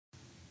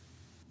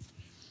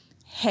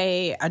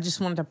Hey, I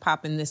just wanted to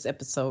pop in this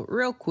episode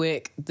real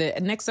quick. The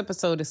next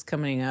episode is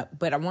coming up,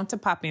 but I want to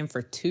pop in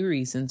for two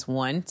reasons.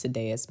 One,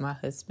 tomorrow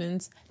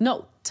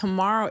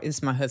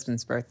is my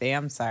husband's birthday.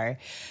 I'm sorry.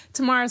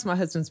 Tomorrow is my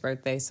husband's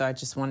birthday, so I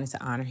just wanted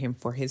to honor him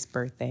for his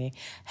birthday.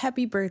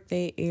 Happy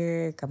birthday,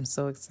 Eric. I'm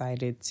so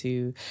excited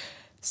to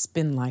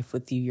spend life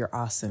with you. You're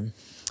awesome.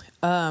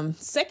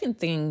 Second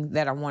thing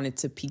that I wanted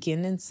to peek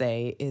in and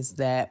say is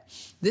that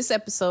this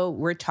episode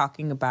we're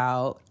talking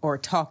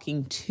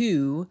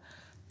to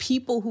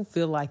people who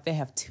feel like they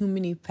have too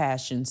many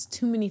passions,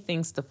 too many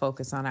things to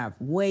focus on. I have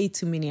way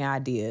too many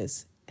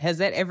ideas. Has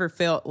that ever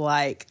felt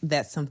like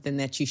that's something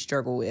that you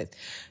struggle with?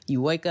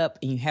 You wake up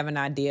and you have an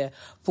idea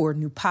for a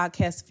new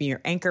podcast if you're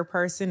an anchor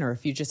person or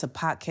if you're just a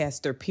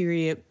podcaster,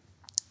 period.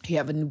 You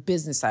have a new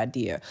business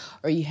idea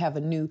or you have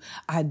a new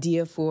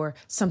idea for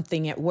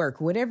something at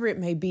work, whatever it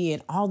may be.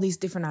 And all these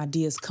different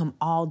ideas come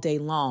all day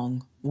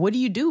long. What do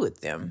you do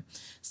with them?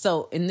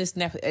 So in this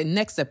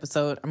next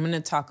episode, I'm going to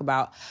talk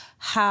about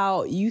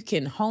how you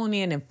can hone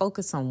in and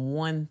focus on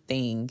one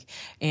thing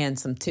and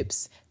some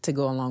tips to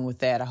go along with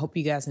that. I hope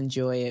you guys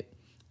enjoy it.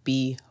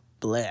 Be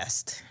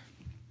blessed.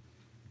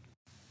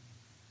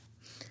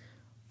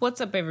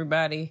 What's up,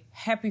 everybody?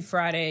 Happy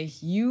Friday.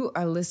 You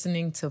are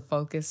listening to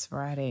Focus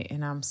Friday,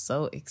 and I'm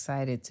so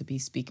excited to be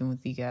speaking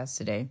with you guys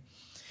today.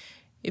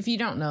 If you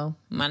don't know,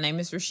 my name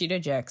is Rashida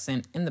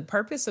Jackson, and the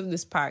purpose of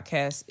this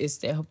podcast is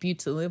to help you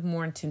to live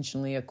more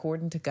intentionally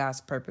according to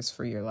God's purpose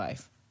for your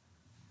life.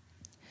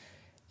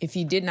 If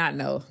you did not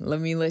know,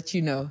 let me let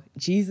you know,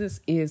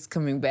 Jesus is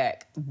coming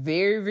back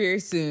very,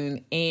 very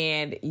soon,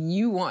 and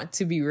you want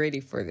to be ready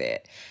for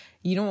that.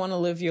 You don't want to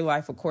live your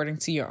life according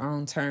to your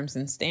own terms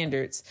and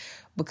standards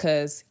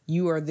because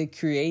you are the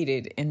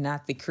created and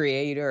not the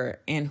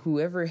creator. And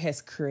whoever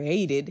has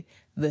created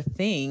the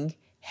thing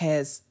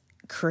has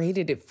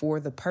created it for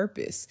the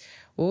purpose.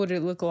 What would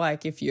it look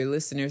like if your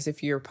listeners,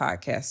 if you're a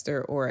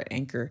podcaster or an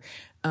anchor,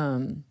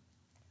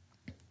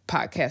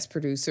 podcast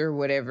producer or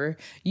whatever,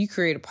 you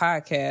create a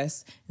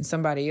podcast and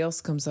somebody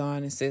else comes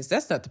on and says,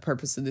 that's not the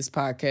purpose of this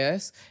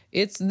podcast.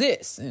 It's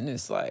this. And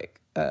it's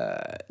like,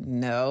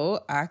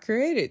 no, I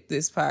created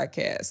this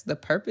podcast. The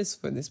purpose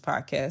for this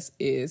podcast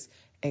is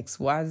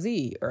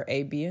XYZ or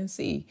A, B, and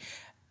C.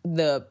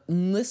 The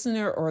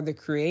listener or the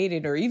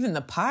created or even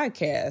the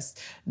podcast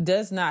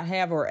does not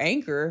have, or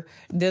anchor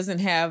doesn't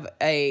have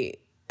a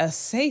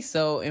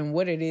say-so in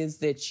what it is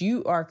that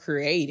you are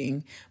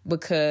creating,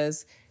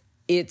 because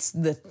it's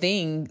the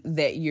thing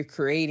that you're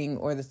creating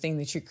or the thing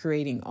that you're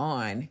creating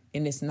on,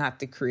 and it's not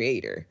the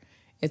creator,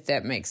 if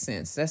that makes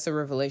sense. That's a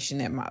revelation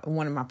that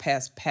one of my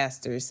past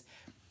pastors,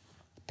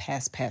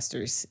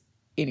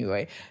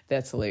 anyway,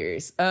 that's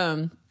hilarious,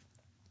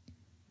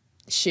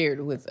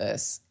 shared with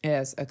us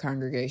as a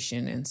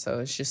congregation. And so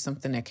it's just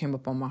something that came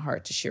up on my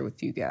heart to share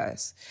with you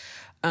guys.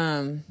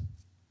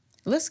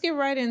 Let's get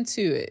right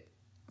into it.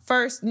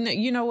 First,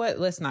 you know what?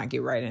 Let's not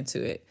get right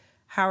into it.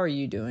 How are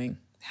you doing?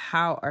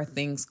 How are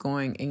things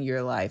going in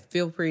your life?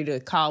 Feel free to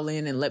call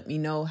in and let me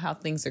know how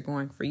things are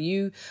going for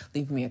you.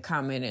 Leave me a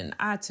comment in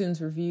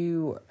iTunes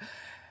review or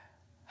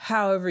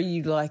however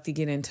you'd like to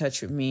get in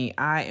touch with me.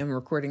 I am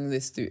recording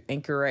this through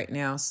Anchor right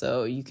now,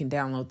 so you can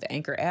download the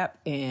Anchor app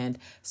and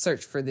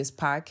search for this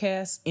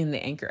podcast in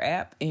the Anchor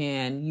app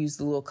and use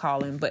the little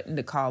call-in button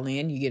to call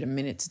in. You get a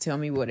minute to tell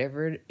me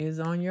whatever is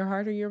on your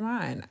heart or your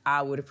mind.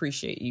 I would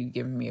appreciate you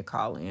giving me a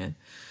call in.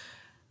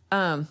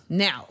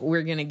 Now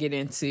we're going to get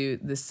into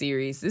the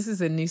series. This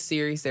is a new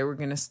series that we're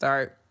going to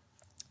start,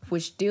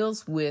 which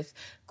deals with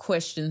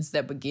questions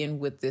that begin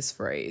with this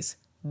phrase: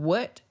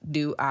 what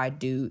do I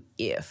do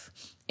if?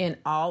 And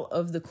all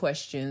of the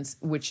questions,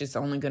 which is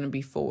only going to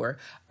be 4,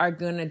 are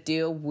going to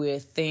deal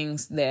with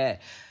things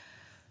that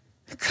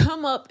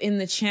come up in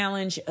the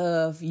challenge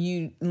of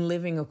you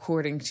living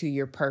according to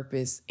your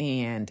purpose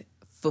and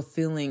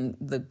fulfilling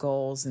the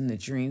goals and the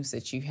dreams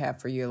that you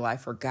have for your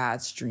life, or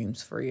God's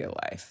dreams for your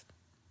life.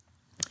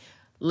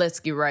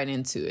 Let's get right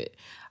into it.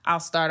 I'll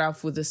start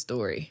off with a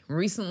story.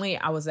 Recently,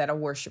 I was at a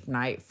worship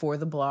night for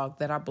the blog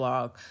that I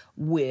blog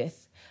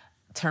with,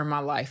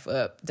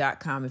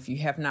 turnmylifeup.com. If you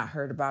have not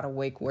heard about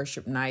Awake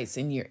Worship Nights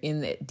and you're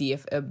in the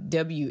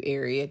DFW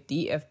area,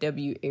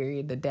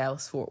 the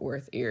Dallas-Fort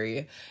Worth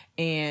area,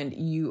 and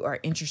you are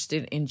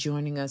interested in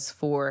joining us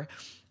for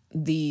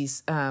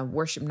these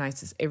worship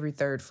nights, it's every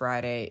third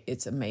Friday.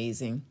 It's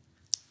amazing.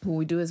 What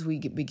we do is we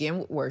begin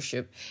with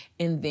worship,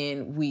 and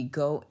then we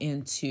go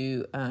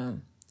into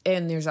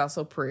and there's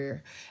also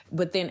prayer.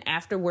 But then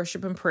after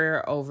worship and prayer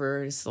are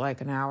over, it's like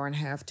an hour and a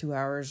half, 2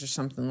 hours or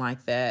something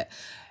like that.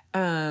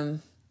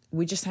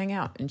 We just hang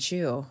out and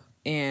chill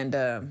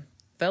and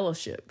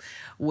fellowship,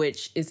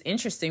 which is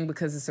interesting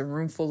because it's a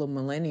room full of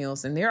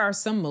millennials. And there are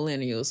some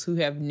millennials who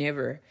have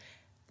never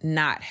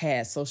not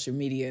had social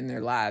media in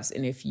their lives.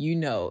 And if you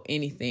know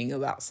anything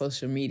about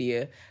social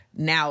media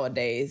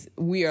nowadays,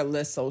 we are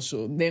less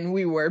social than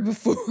we were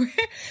before,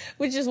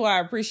 which is why I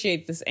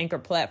appreciate this Anchor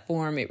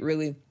platform. It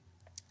really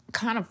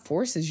kind of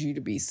forces you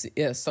to be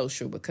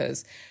social,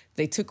 because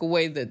they took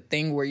away the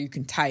thing where you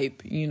can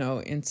type,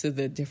 into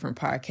the different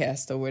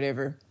podcasts or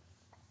whatever.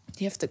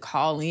 You have to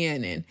call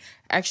in and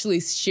actually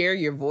share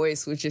your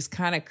voice, which is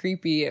kind of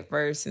creepy at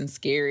first and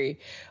scary.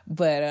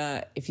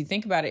 But if you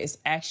think about it, it's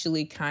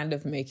actually kind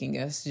of making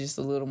us just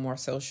a little more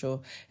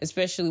social,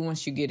 especially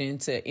once you get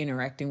into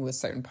interacting with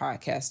certain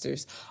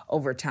podcasters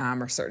over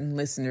time or certain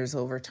listeners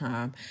over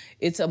time.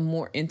 It's a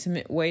more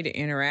intimate way to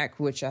interact,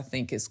 which I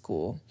think is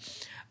cool.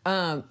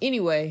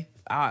 Anyway,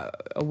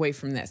 away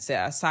from that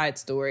side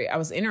story, I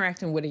was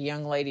interacting with a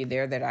young lady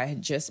there that I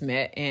had just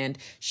met, and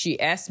she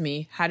asked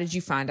me, how did you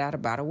find out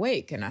about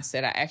Awake? And I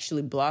said, I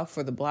actually blog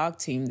for the blog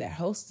team that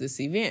hosts this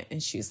event.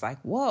 And she's like,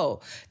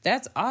 whoa,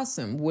 that's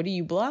awesome. What do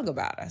you blog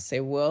about? I say,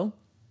 well,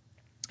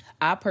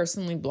 I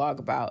personally blog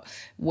about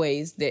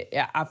ways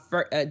that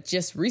I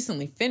just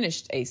recently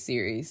finished a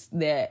series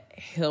that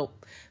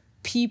help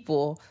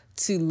people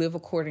to live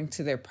according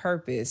to their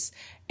purpose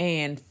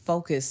and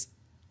focus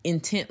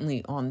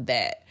intently on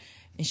that.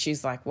 And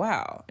she's like,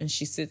 wow. And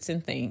she sits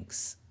and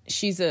thinks.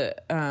 She's a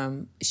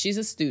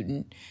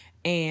student,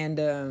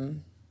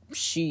 and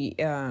she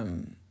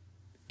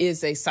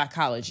is a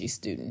psychology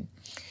student.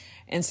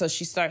 And so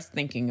she starts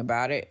thinking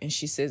about it, and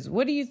she says,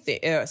 what do you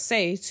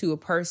say to a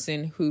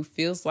person who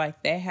feels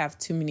like they have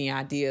too many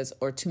ideas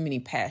or too many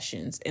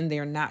passions and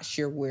they're not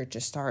sure where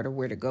to start or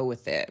where to go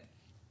with that?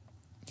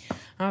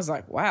 I was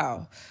like,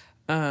 wow.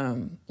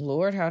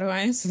 Lord, how do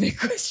I answer that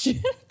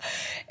question?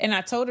 And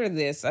I told her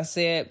this. I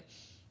said,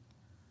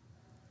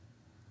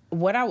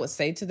 what I would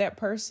say to that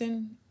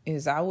person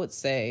is I would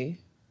say,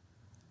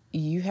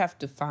 you have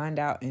to find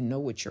out and know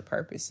what your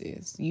purpose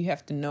is. You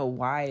have to know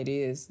why it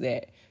is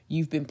that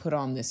you've been put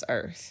on this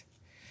earth.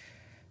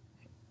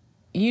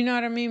 You know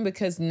what I mean?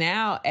 Because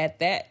now at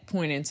that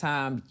point in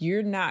time,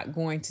 you're not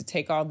going to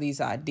take all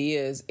these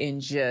ideas and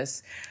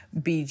just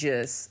be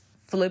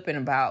flipping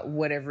about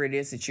whatever it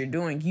is that you're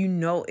doing. You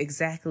know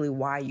exactly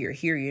why you're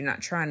here. You're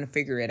not trying to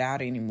figure it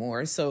out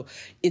anymore. So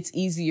it's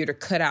easier to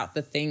cut out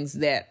the things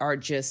that are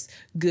just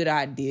good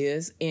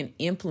ideas and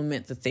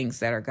implement the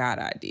things that are God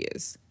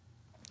ideas.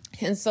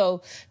 And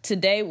so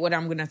today, what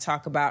I'm going to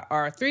talk about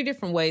are 3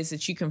 different ways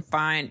that you can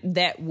find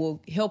that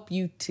will help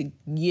you to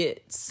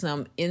get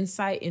some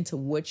insight into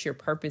what your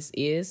purpose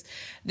is.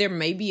 There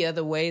may be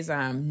other ways.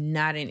 I'm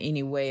not in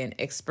any way an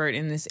expert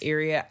in this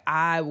area.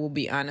 I will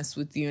be honest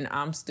with you, and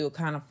I'm still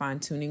kind of fine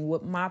tuning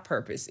what my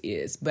purpose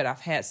is. But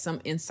I've had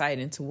some insight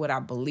into what I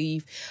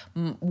believe,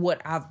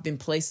 what I've been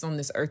placed on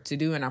this earth to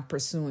do, and I'm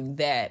pursuing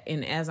that.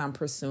 And as I'm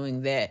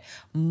pursuing that,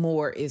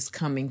 more is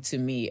coming to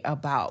me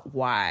about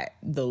why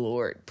the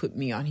Lord put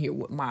me on here,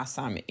 what my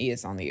assignment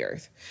is on the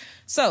earth.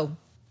 So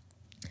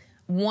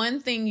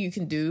one thing you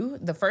can do,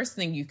 the first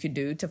thing you could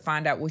do to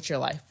find out what your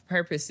life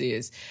purpose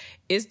is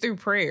through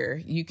prayer.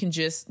 You can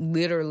just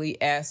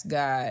literally ask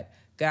God,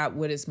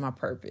 what is my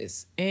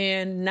purpose?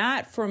 And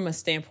not from a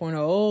standpoint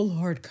of, oh,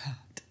 Lord God.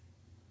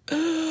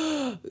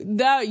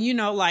 That,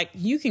 like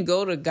you can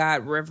go to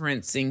God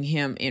reverencing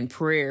him in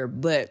prayer,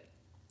 but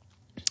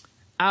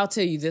I'll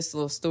tell you this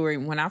little story.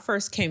 When I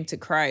came to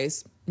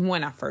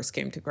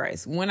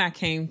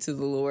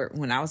the Lord,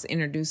 when I was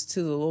introduced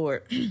to the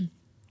Lord,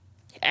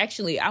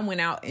 actually, I went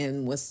out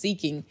and was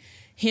seeking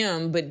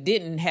him, but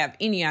didn't have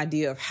any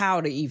idea of how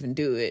to even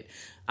do it,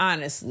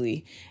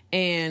 honestly.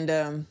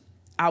 And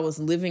I was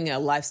living a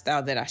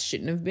lifestyle that I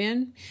shouldn't have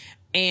been.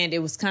 And it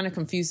was kind of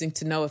confusing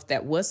to know if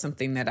that was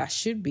something that I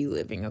should be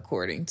living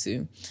according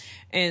to.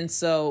 And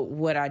so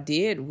what I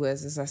did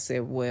was I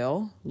said,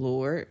 well,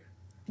 Lord,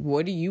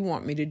 what do you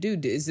want me to do?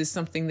 Is this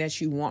something that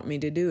you want me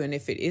to do? And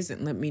if it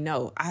isn't, let me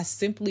know. I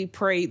simply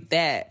prayed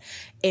that,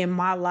 and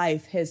my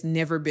life has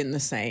never been the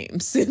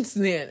same since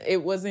then.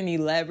 It wasn't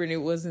elaborate. It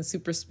wasn't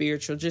super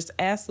spiritual. Just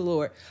ask the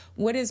Lord,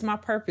 what is my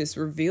purpose?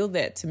 Reveal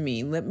that to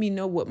me. Let me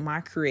know what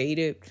my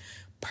creative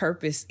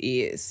purpose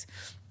is.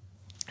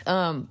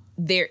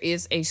 There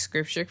is a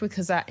scripture,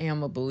 because I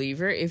am a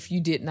believer. If you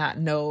did not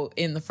know,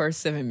 in the first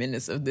 7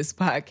 minutes of this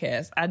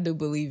podcast, I do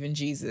believe in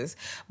Jesus.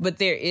 But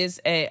there is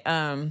a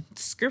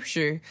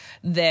scripture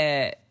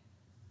that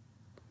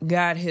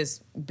God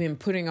has been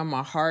putting on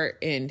my heart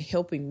and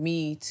helping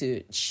me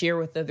to share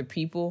with other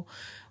people,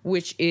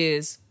 which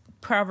is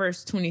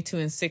Proverbs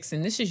 22:6.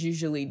 And this is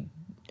usually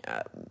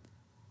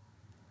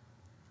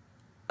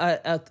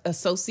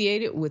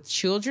associated with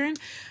children,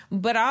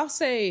 but I'll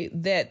say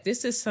that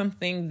this is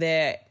something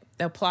that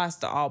applies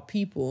to all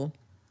people,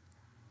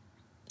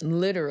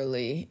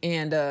 literally.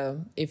 And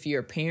if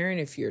you're a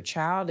parent, if you're a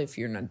child, if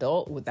you're an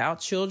adult without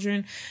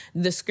children,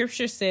 the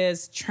scripture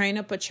says, train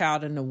up a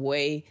child in the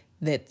way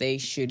that they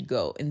should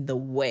go, in the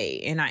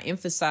way. And I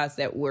emphasize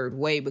that word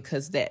way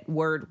because that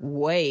word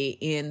way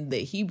in the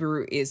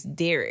Hebrew is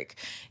derek.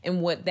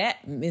 And what that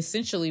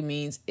essentially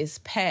means is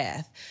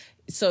path.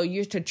 So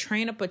you're to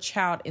train up a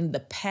child in the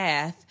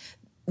path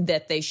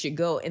that they should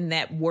go. And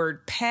that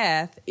word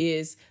path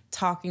is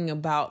talking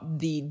about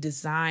the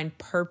design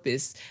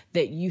purpose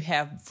that you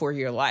have for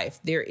your life.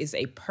 There is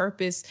a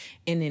purpose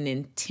and an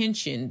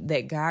intention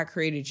that God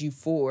created you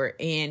for,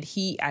 and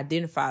he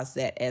identifies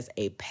that as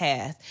a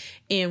path.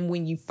 And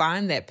when you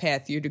find that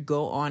path, you're to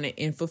go on it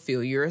and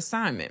fulfill your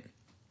assignment.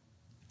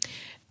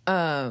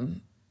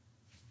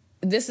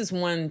 this is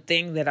one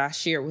thing that I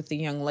shared with the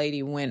young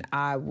lady when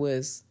I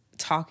was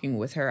talking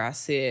with her. I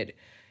said,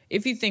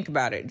 if you think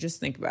about it, just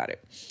think about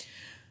it.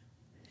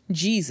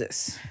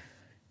 Jesus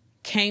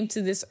came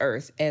to this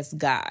earth as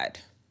God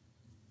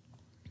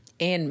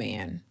and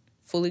man,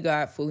 fully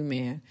God, fully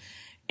man.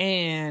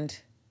 And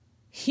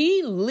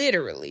he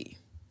literally,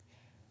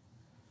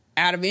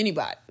 out of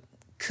anybody,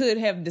 could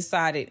have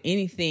decided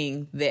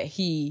anything that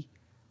he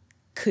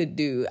could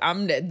do.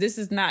 This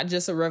is not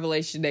just a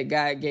revelation that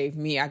God gave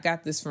me. I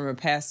got this from a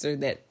pastor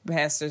that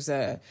pastors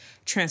a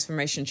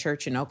Transformation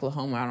Church in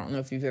Oklahoma. I don't know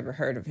if you've ever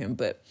heard of him,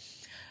 but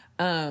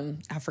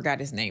I forgot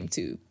his name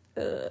too.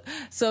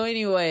 So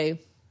anyway,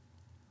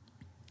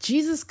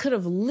 Jesus could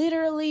have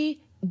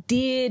literally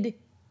did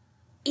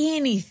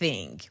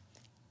anything.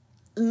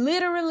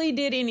 Literally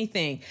did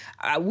anything.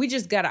 We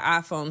just got an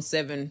iPhone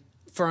 7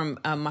 from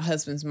my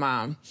husband's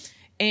mom,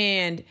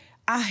 and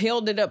I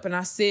held it up and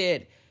I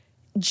said,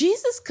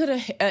 Jesus could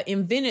have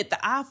invented the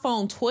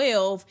iPhone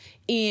 12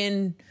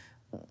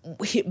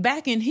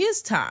 back in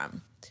his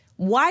time.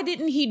 Why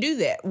didn't he do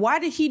that? Why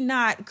did he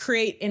not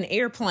create an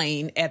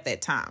airplane at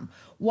that time?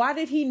 Why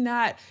did he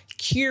not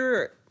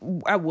cure?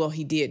 Well,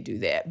 he did do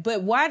that,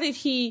 but why did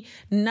he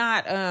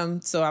not?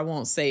 So I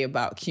won't say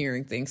about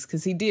curing things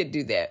because he did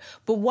do that.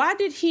 But why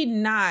did he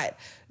not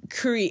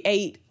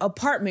create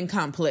apartment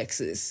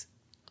complexes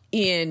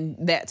in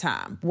that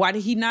time? Why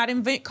did he not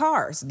invent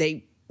cars?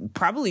 They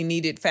probably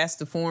needed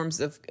faster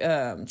forms of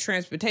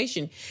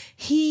transportation.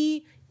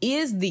 He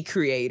is the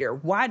creator.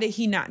 Why did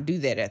he not do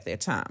that at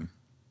that time?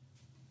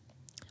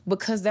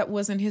 Because that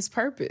wasn't his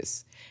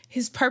purpose.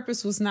 His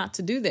purpose was not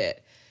to do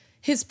that.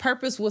 His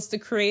purpose was to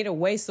create a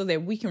way so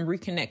that we can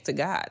reconnect to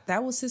God.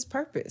 That was his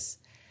purpose.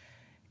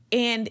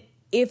 And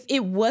if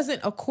it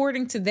wasn't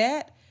according to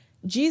that,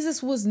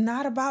 Jesus was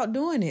not about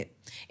doing it.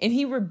 And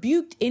he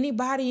rebuked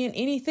anybody and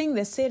anything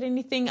that said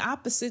anything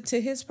opposite to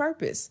his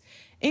purpose,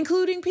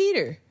 including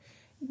Peter.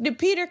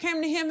 Peter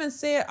came to him and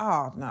said,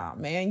 oh, no,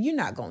 man, you're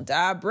not going to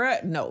die,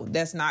 bruh. No,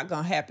 that's not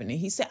going to happen. And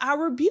he said, I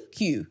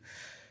rebuke you,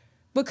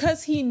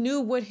 because he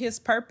knew what his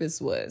purpose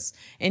was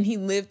and he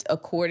lived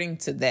according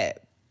to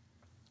that.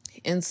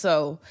 And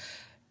so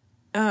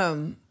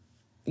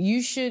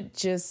you should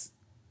just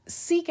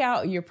seek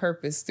out your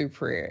purpose through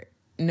prayer.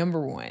 Number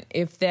one,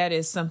 if that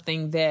is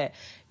something that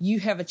you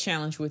have a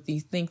challenge with, you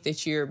think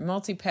that you're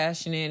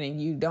multi-passionate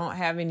and you don't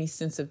have any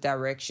sense of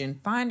direction,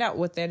 find out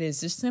what that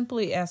is. Just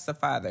simply ask the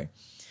Father.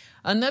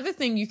 Another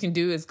thing you can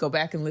do is go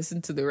back and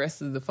listen to the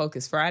rest of the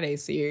Focus Friday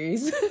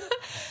series.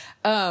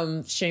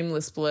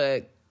 Shameless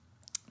plug.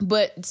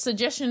 But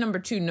suggestion number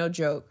 2, no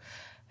joke.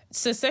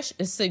 Suggestion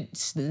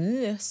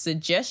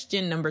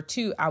number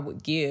 2 I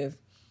would give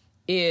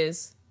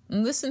is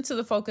listen to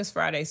the Focus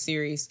Friday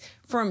series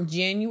from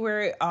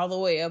January all the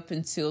way up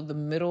until the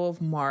middle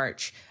of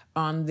March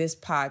on this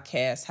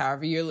podcast,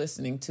 however you're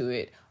listening to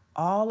it.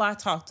 All I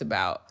talked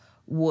about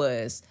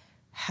was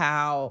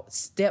how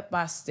step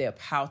by step,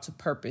 how to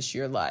purpose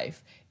your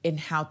life and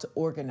how to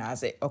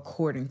organize it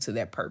according to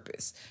that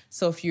purpose.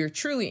 So if you're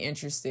truly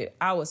interested,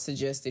 I would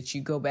suggest that you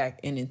go back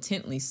and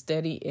intently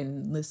study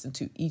and listen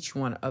to each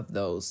one of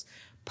those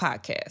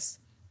podcasts.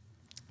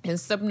 And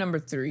suggestion number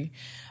 3,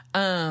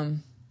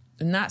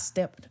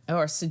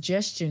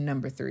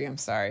 I'm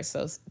sorry.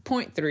 So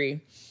point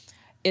 3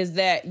 is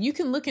that you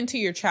can look into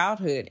your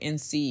childhood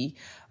and see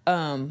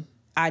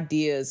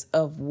ideas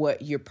of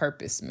what your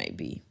purpose may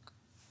be.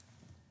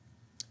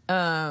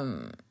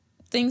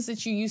 Things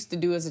that you used to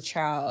do as a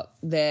child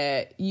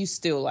that you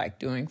still like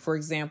doing. For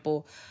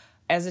example,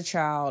 as a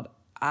child,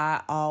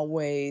 I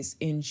always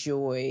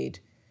enjoyed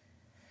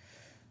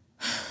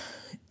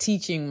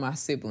teaching my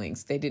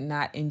siblings. They did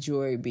not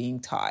enjoy being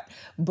taught,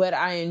 but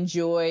I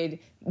enjoyed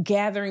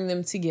gathering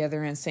them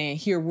together and saying,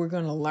 here, we're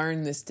going to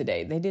learn this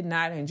today. They did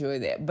not enjoy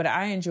that, but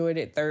I enjoyed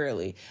it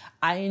thoroughly.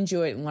 I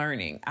enjoyed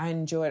learning. I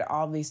enjoyed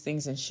all these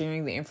things and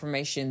sharing the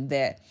information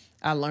that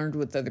I learned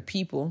with other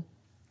people.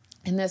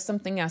 And that's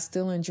something I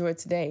still enjoy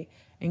today.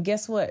 And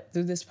guess what?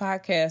 Through this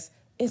podcast,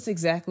 it's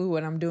exactly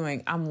what I'm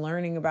doing. I'm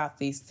learning about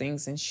these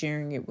things and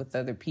sharing it with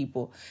other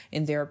people.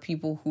 And there are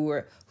people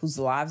whose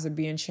lives are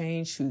being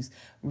changed, whose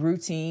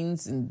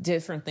routines and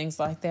different things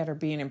like that are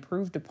being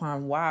improved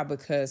upon. Why?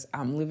 Because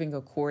I'm living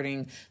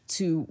according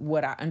to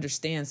what I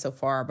understand so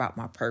far about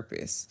my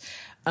purpose.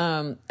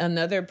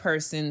 Another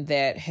person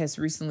that has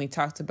recently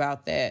talked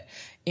about that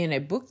in a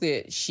book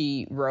that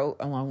she wrote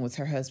along with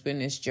her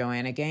husband is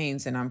Joanna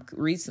Gaines. And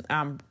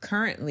I'm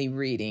currently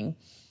reading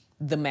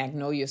The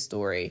Magnolia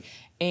Story.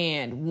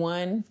 And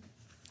one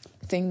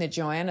thing that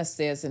Joanna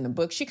says in the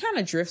book, she kind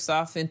of drifts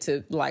off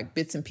into like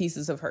bits and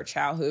pieces of her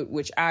childhood,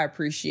 which I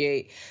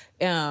appreciate.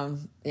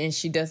 And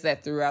she does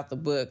that throughout the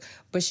book.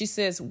 But she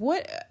says,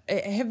 what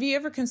have you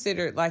ever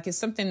considered, like it's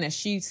something that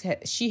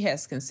she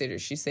has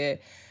considered. She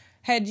said,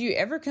 Had you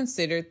ever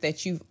considered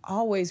that you've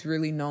always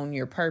really known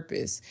your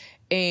purpose,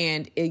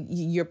 and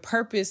your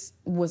purpose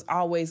was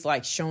always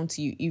like shown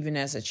to you even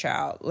as a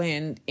child?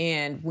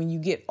 And when you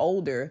get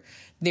older,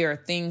 there are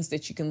things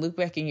that you can look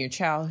back in your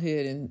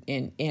childhood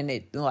and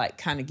it like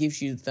kind of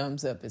gives you the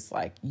thumbs up. It's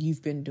like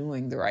you've been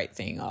doing the right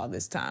thing all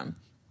this time.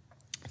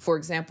 For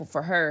example,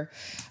 for her,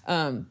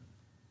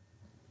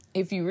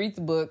 if you read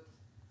the book,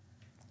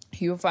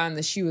 you'll find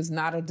that she was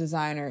not a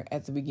designer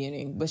at the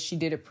beginning, but she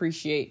did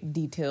appreciate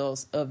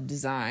details of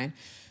design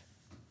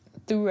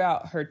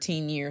throughout her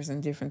teen years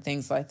and different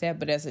things like that.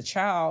 But as a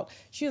child,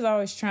 she was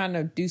always trying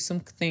to do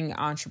something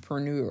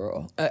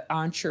entrepreneurial,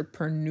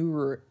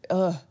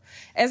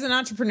 as an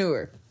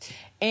entrepreneur.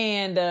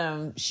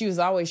 And she was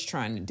always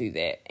trying to do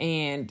that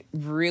and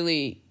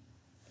really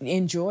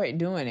enjoyed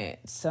doing it,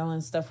 selling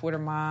stuff with her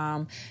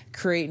mom,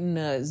 creating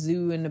a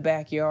zoo in the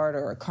backyard,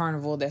 or a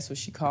carnival, that's what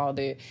she called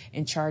it,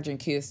 and charging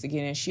kids to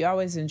get in. She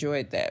always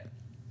enjoyed that.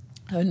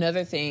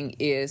 Another thing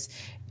is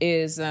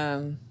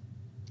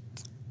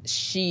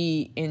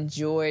she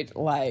enjoyed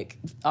like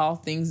all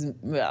things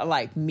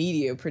like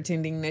media,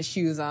 pretending that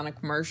she was on a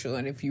commercial.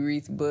 And if you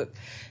read the book,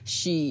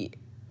 she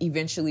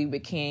eventually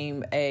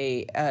became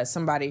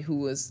somebody who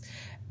was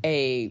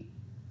a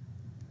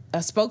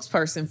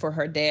spokesperson for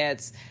her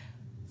dad's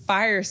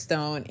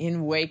Firestone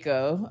in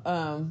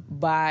Waco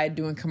by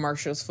doing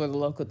commercials for the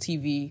local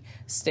TV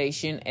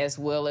station, as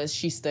well as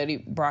she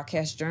studied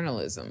broadcast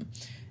journalism.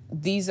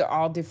 These are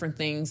all different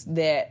things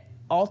that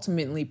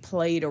ultimately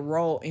played a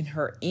role in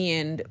her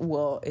end.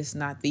 Well, it's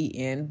not the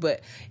end,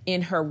 but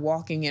in her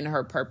walking in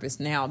her purpose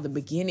now, the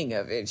beginning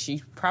of it.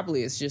 She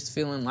probably is just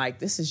feeling like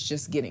this is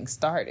just getting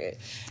started,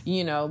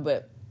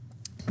 but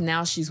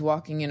now she's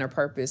walking in her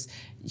purpose,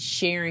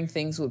 sharing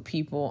things with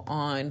people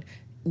on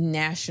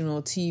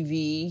national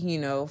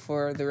TV,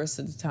 for the rest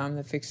of the time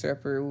the Fixer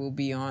Upper will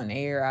be on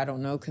air. I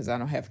don't know, because I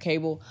don't have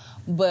cable,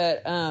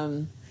 but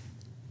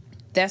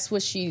that's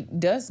what she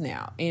does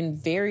now in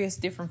various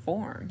different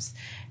forms.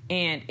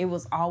 And it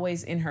was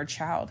always in her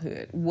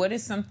childhood. What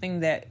is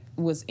something that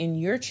was in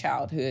your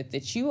childhood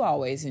that you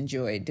always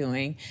enjoyed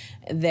doing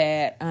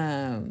that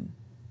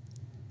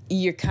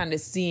you're kind of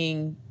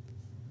seeing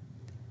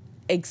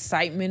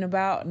excitement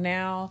about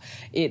now?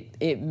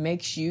 It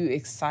makes you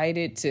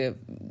excited to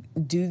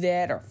do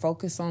that or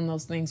focus on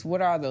those things.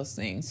 What are those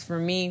things? For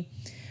me,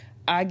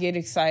 I get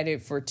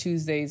excited for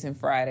Tuesdays and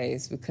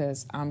Fridays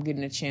because I'm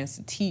getting a chance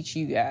to teach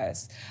you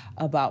guys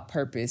about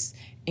purpose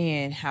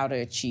and how to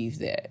achieve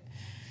that.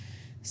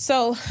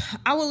 So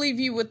I will leave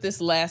you with this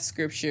last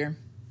scripture,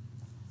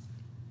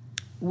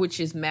 which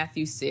is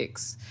Matthew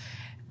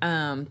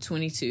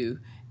 6:22.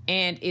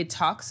 And it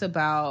talks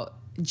about,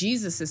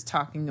 Jesus is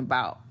talking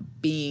about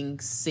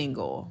being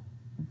single,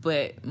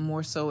 but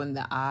more so in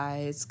the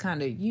eye. It's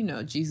kind of,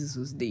 Jesus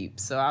was deep.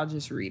 So I'll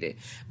just read it.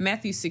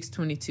 Matthew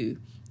 6:22.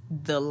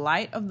 The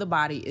light of the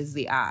body is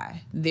the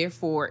eye.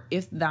 Therefore,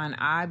 if thine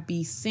eye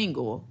be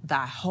single,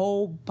 thy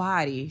whole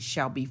body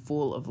shall be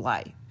full of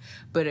light.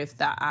 But if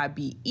thy eye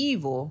be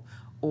evil,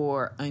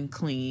 or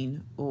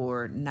unclean,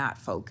 or not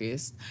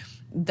focused,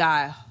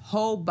 thy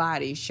whole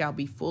body shall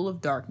be full of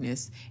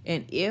darkness.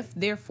 And if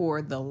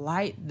therefore the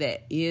light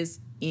that is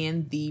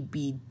in thee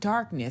be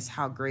darkness,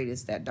 how great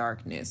is that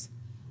darkness?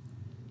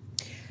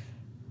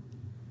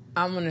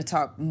 I'm going to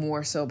talk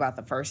more so about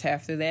the first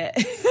half of that.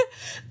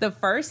 The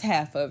first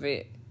half of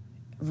it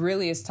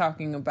really is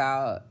talking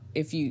about,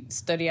 if you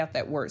study out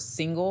that word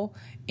single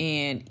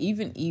and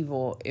even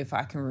evil, if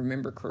I can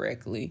remember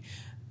correctly,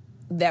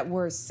 that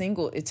word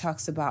single, it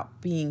talks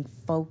about being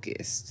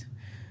focused.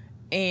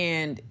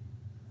 And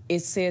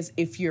it says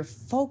if you're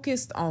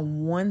focused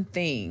on one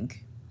thing,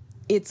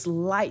 it's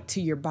light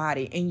to your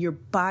body, and your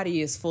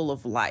body is full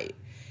of light.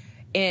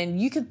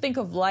 And you can think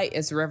of light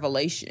as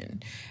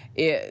revelation,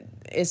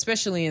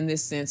 especially in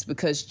this sense,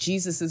 because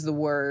Jesus is the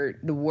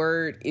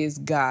Word is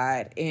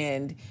God.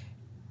 And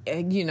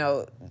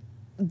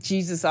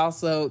Jesus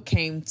also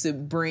came to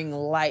bring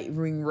light,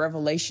 bring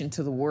revelation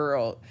to the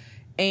world.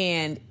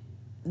 And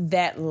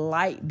that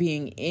light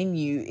being in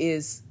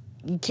you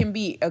can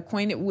be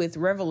acquainted with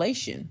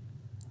revelation.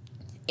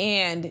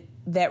 And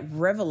that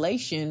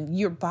revelation,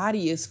 your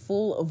body is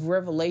full of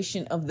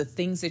revelation of the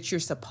things that you're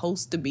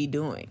supposed to be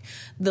doing.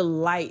 The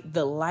light,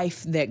 the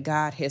life that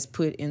God has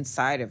put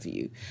inside of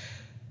you.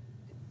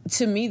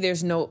 To me,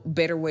 there's no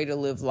better way to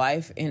live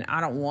life, and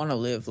I don't want to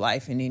live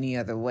life in any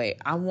other way.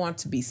 I want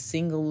to be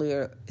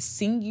singularly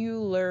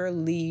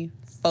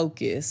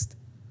focused,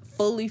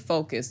 fully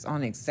focused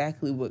on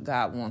exactly what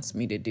God wants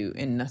me to do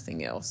and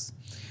nothing else.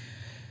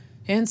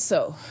 And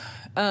so,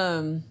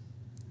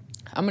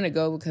 I'm going to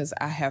go because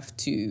I have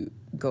to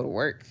go to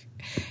work.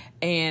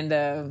 And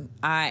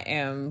I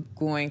am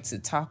going to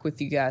talk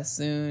with you guys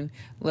soon.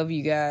 Love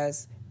you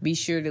guys. Be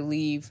sure to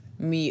leave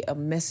me a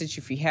message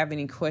if you have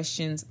any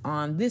questions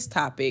on this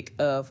topic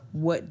of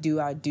what do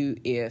I do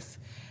if,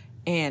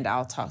 and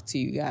I'll talk to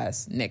you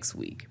guys next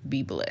week.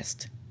 Be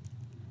blessed.